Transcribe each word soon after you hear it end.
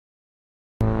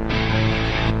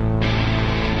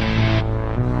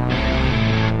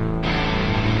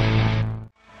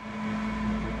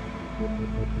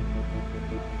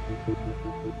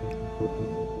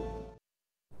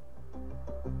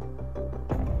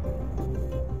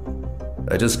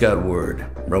I just got word.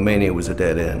 Romania was a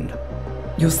dead end.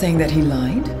 You're saying that he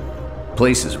lied?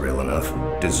 Place is real enough.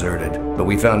 Deserted. But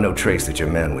we found no trace that your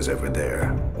man was ever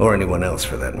there. Or anyone else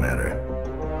for that matter.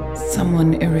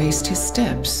 Someone erased his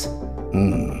steps.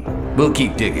 We'll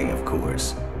keep digging, of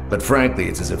course. But frankly,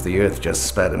 it's as if the Earth just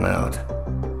spat him out.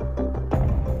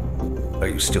 Are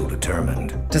you still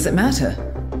determined? Does it matter?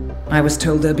 I was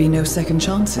told there'd be no second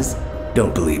chances.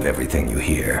 Don't believe everything you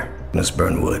hear, Miss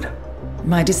Burnwood.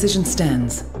 My decision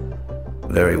stands.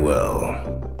 Very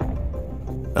well.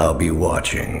 I'll be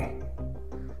watching.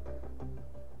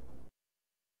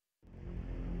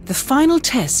 The final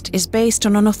test is based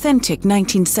on an authentic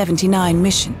 1979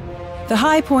 mission, the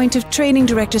high point of training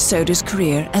director Soder's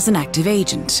career as an active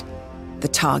agent. The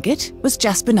target was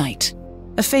Jasper Knight,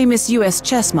 a famous US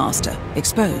chess master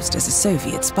exposed as a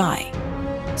Soviet spy.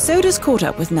 Soder's caught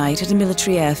up with Knight at a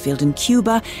military airfield in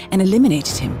Cuba and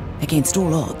eliminated him against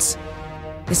all odds.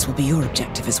 This will be your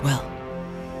objective as well.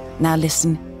 Now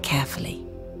listen carefully.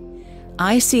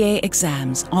 ICA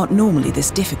exams aren't normally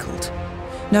this difficult.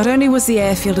 Not only was the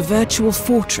airfield a virtual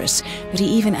fortress, but he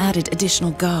even added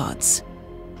additional guards.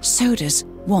 Soders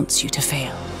wants you to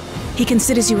fail. He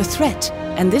considers you a threat,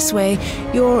 and this way,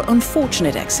 your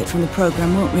unfortunate exit from the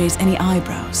program won't raise any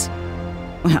eyebrows.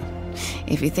 Well,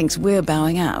 if he thinks we're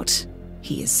bowing out,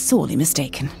 he is sorely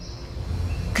mistaken.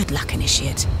 Good luck,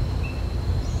 Initiate.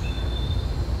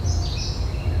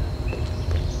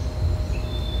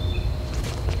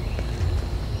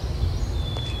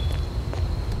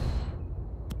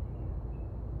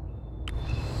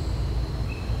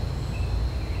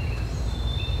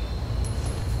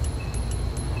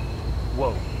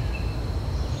 Whoa.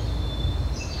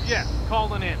 Yeah,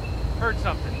 calling in. Heard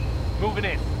something. Moving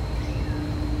in.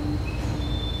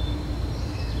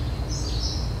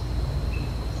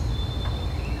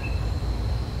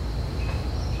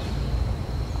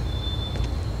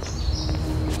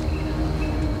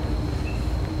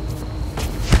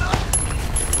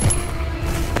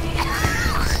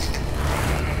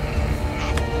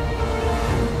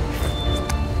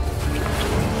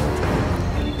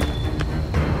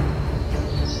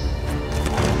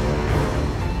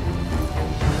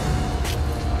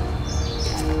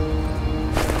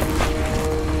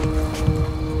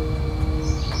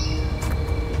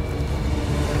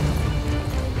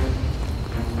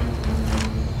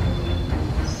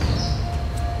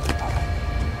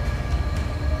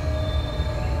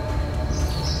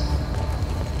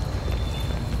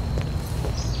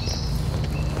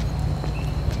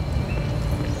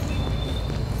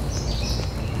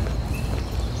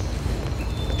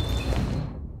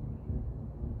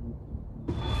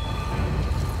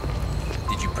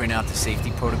 Print out the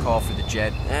safety protocol for the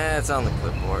jet? It's on the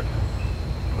clipboard.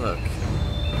 Look,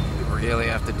 we really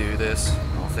have to do this,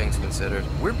 all things considered.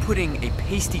 We're putting a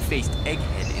pasty-faced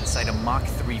egghead inside a Mach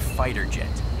 3 fighter jet.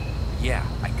 Yeah,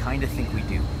 I kinda think we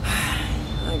do.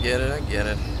 I get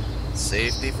it.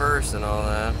 Safety first and all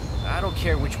that. I don't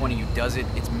care which one of you does it,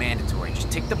 it's mandatory.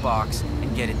 Just tick the box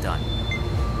and get it done.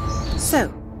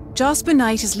 So, Jasper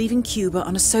Knight is leaving Cuba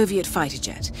on a Soviet fighter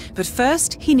jet, but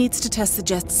first he needs to test the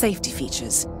jet's safety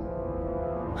features.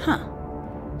 Huh.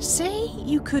 Say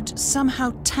you could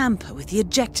somehow tamper with the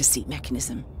ejector seat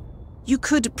mechanism. You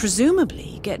could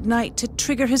presumably get Knight to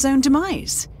trigger his own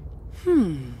demise.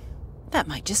 That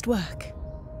might just work.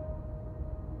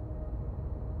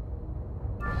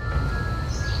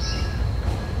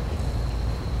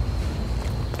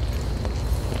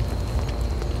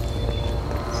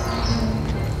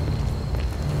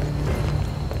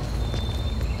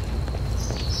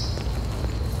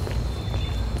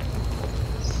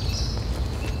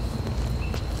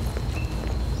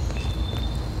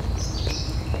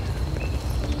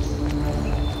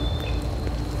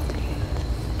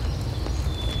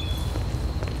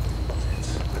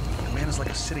 Like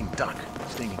a sitting duck,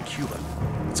 staying in Cuba.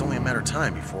 It's only a matter of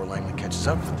time before Langley catches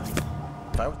up with them.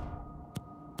 If I was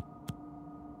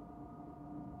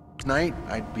Knight,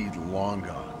 I'd be long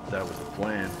gone. That was the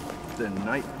plan. Then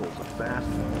Knight pulls a fast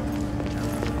one.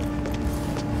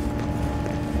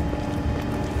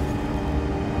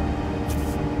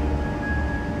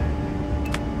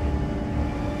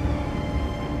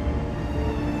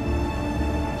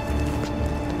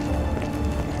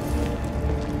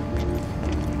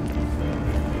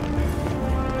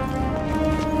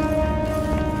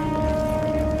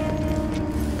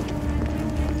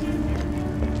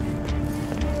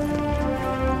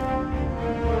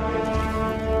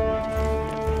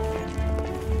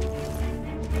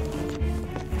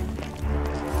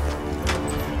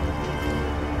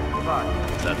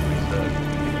 That's what he said.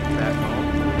 Back home,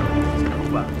 let's go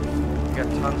back. We got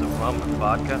tons of rum and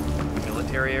vodka?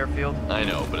 Military airfield? I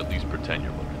know, but at least pretend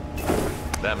you're looking.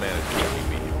 That man is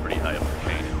KGB, pretty high up the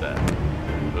chain at that.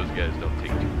 Those guys don't take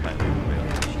too kindly to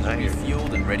failure. She's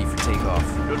refueled and ready for takeoff.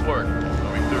 Good work.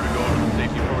 Are we clear to go over the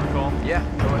safety protocol? Yeah,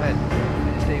 go ahead.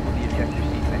 Disable the ejector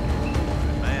seat mechanism.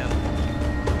 Good man.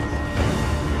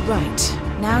 Right,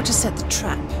 now to set the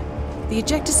trap. The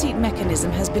ejector seat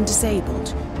mechanism has been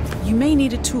disabled. You may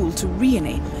need a tool to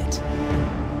re-enable it.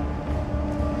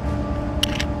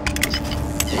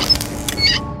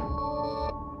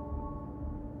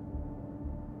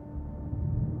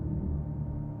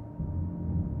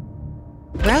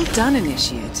 Well done,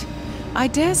 Initiate. I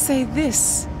dare say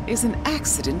this is an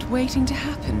accident waiting to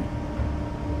happen.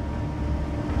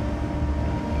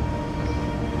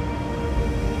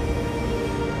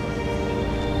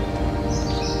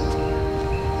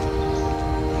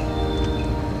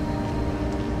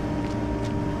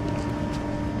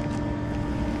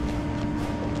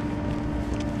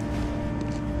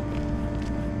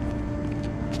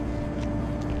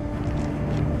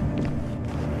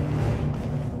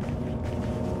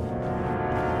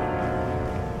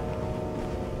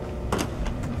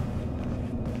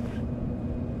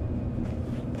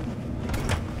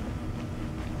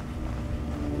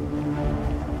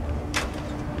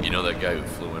 You know that guy who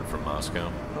flew in from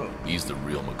Moscow? Oh. He's the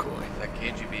real McCoy. That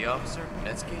KGB officer?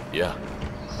 Netsky? Yeah.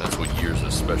 That's what years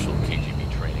of special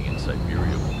KGB training in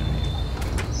Siberia will do to you.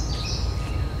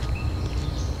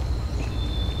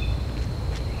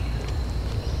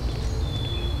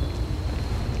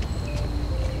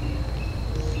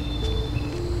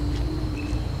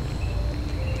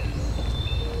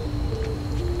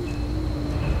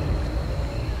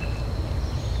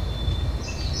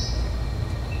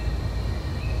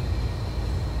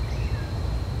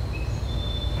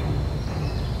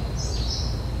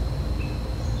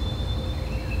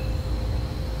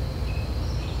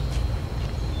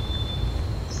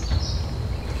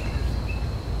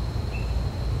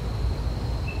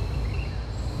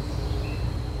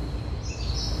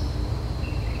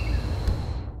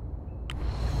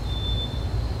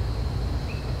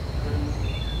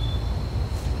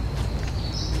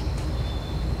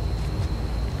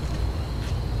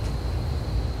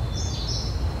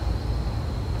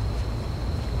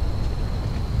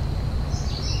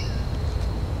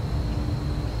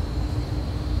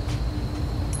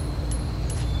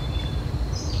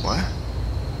 What?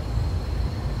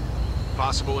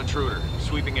 Possible intruder.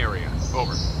 Sweeping area.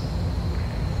 Over.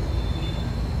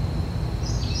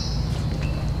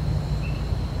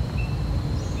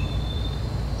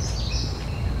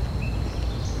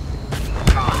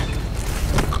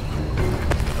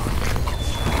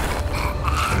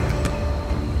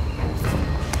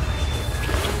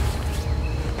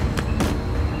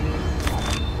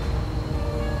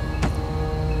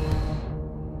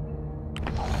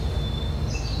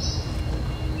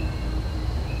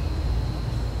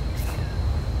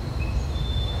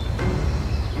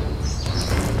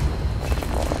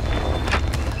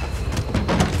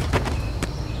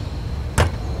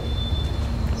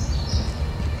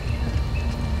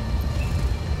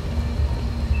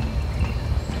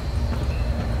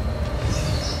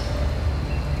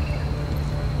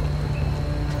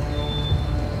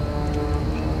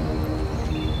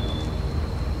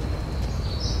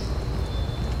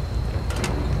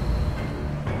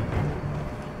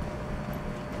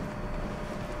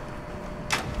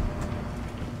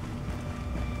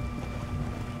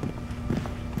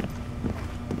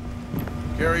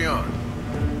 Carry on.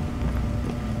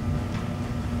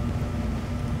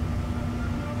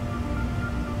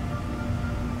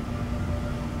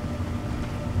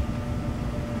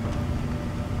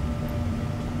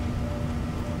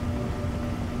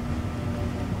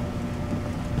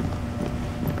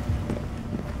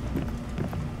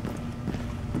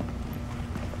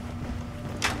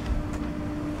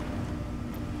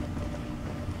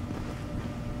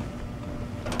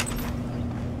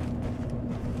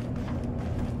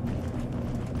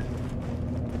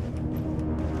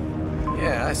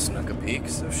 Yeah, I snuck a peek,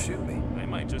 so shoot me. They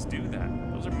might just do that.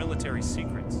 Those are military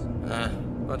secrets.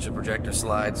 Bunch of projector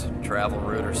slides, travel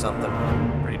route or something.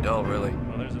 Pretty dull, really.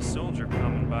 Well, there's a soldier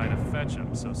coming by to fetch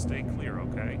him, so stay clear,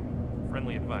 okay?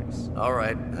 Friendly advice. All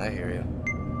right, I hear you.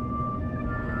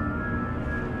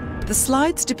 The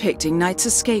slides depicting Knight's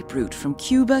escape route from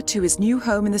Cuba to his new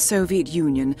home in the Soviet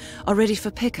Union are ready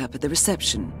for pickup at the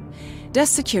reception.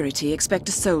 Desk security expect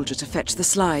a soldier to fetch the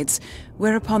slides,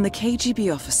 whereupon the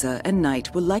KGB officer and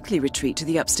Knight will likely retreat to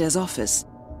the upstairs office.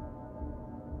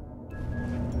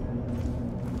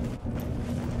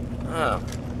 Oh,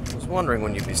 I was wondering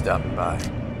when you'd be stopping by.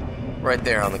 Right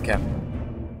there on the cap.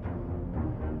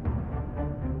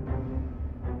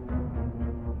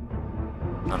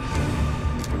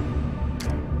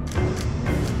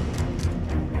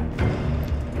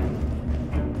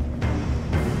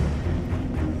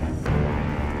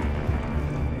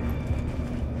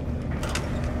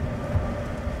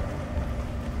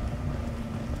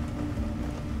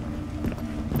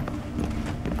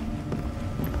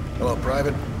 Hello,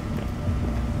 Private.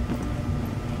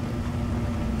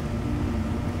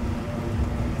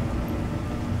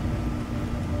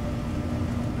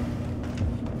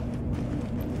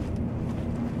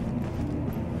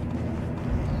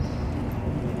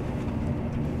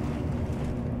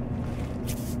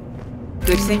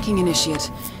 Good thinking,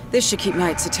 Initiate. This should keep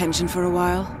Knight's attention for a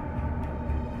while.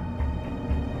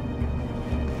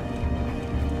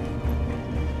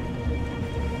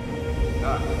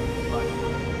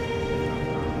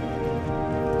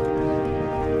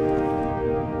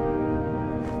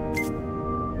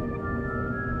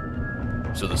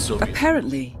 So the Soviets...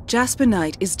 Apparently, Jasper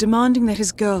Knight is demanding that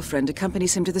his girlfriend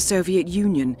accompanies him to the Soviet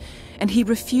Union, and he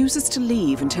refuses to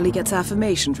leave until he gets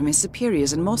affirmation from his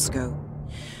superiors in Moscow.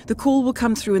 The call will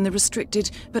come through in the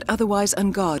restricted, but otherwise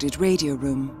unguarded radio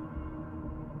room.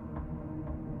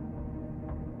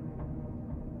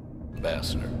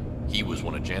 Ambassador. He was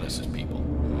one of Janice's people.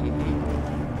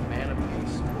 Man of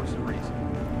peace, voice of reason.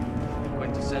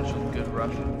 Quintessential good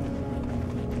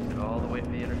Russian. Sit all the way to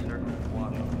the inner circle of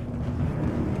Washington.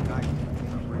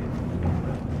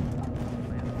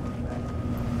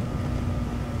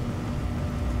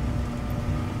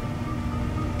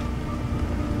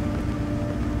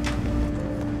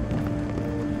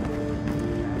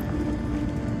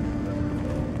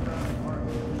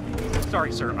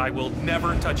 Sorry, sir. I will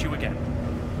never touch you again.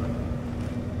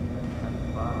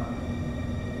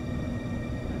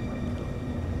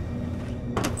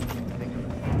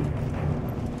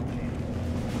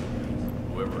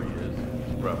 Whoever he is,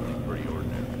 he's probably pretty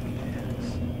ordinary.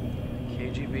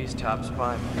 KGB's top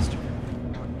spy, Master.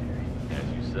 As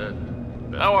you said.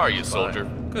 How are you, soldier?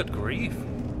 Good grief.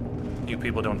 You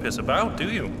people don't piss about, do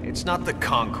you? It's not the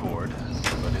Concorde,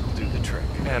 but it'll do the trick.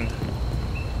 And...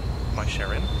 my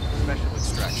Sharon? Special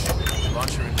extraction.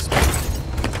 Launch her into space.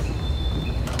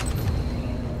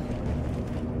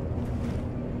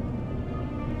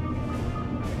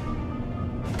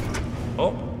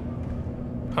 Oh.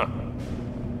 Huh.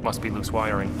 Must be loose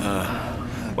wiring.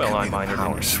 Well, I'm minored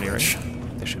in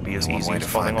engineering. This should be as easy as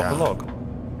falling off a log.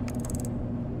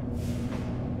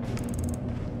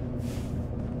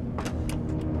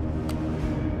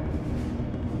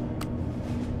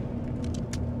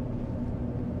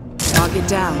 Target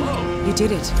down. You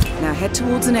did it. Now head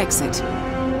towards an exit.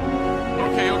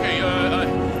 Okay,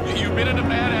 you've been in a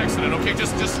bad accident, okay?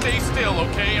 Just stay still,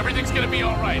 okay? Everything's gonna be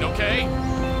alright, okay?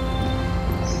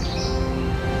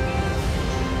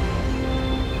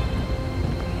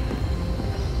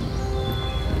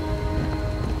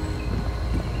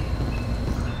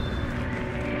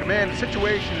 Command, the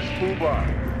situation is foobar.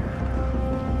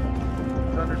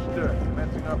 It's understood.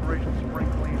 Commencing Operation Spring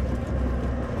Cleanup.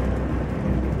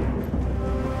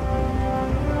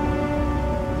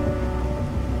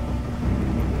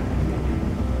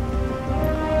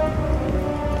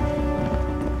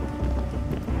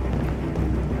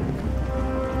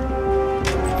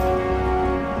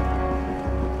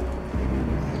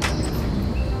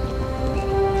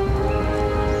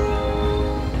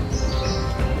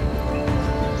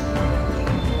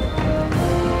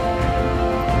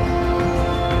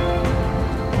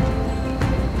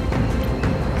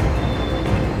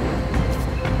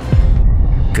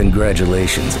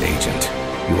 Congratulations, Agent.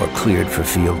 You are cleared for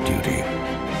field duty.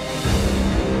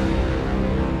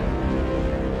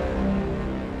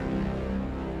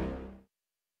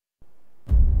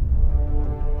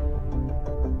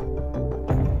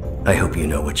 I hope you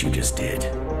know what you just did.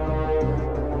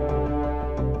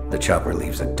 The chopper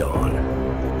leaves at dawn.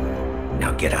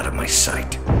 Now get out of my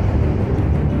sight.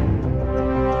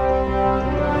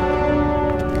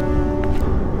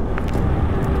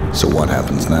 So what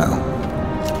happens now?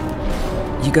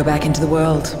 You go back into the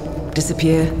world,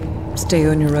 disappear, stay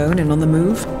on your own and on the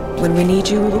move. When we need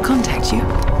you, we will contact you.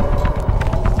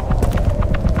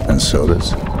 And so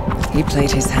does? He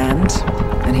played his hand,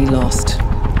 and he lost.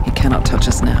 He cannot touch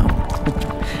us now.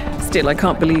 Still, I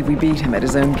can't believe we beat him at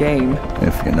his own game.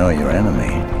 If you know your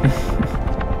enemy.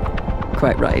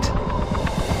 Quite right.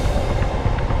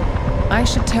 I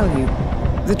should tell you,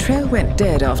 the trail went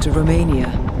dead after Romania.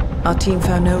 Our team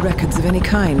found no records of any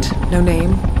kind. No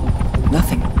name.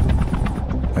 Nothing.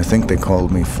 I think they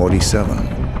called me 47.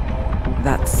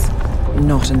 That's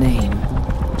not a name.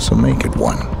 So make it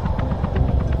one.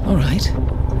 All right.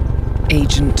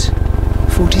 Agent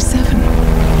 47.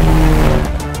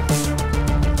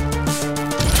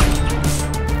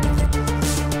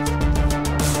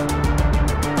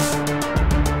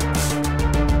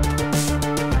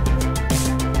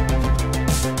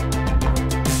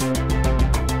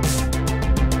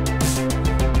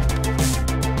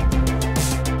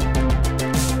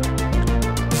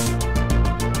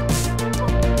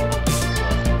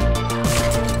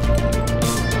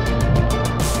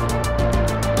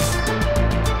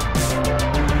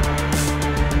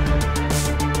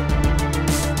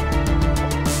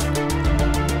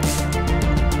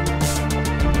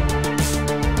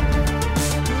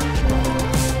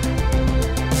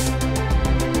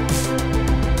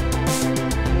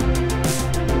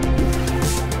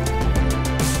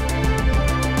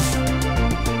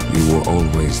 were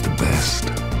always the best.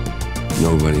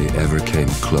 Nobody ever came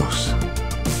close.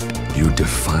 You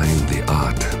define the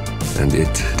art, and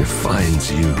it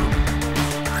defines you.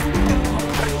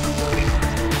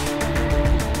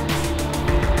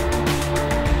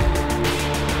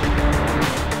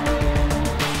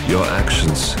 Your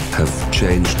actions have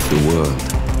changed the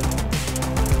world.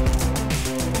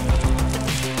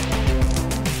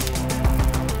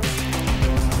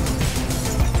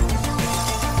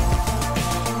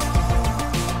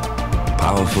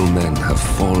 Powerful men have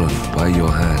fallen by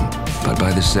your hand, but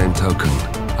by the same token,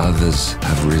 others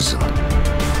have risen.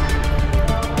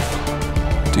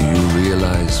 Do you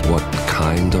realize what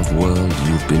kind of world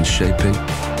you've been shaping?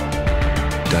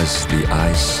 Does the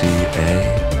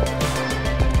ICA?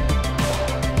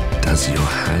 Does your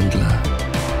handler?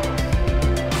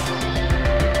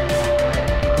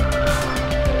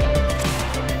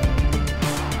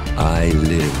 I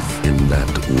live in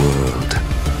that world.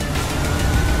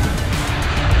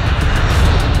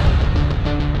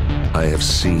 I have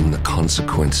seen the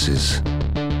consequences.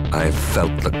 I have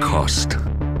felt the cost.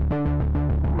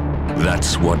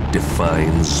 That's what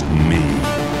defines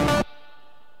me.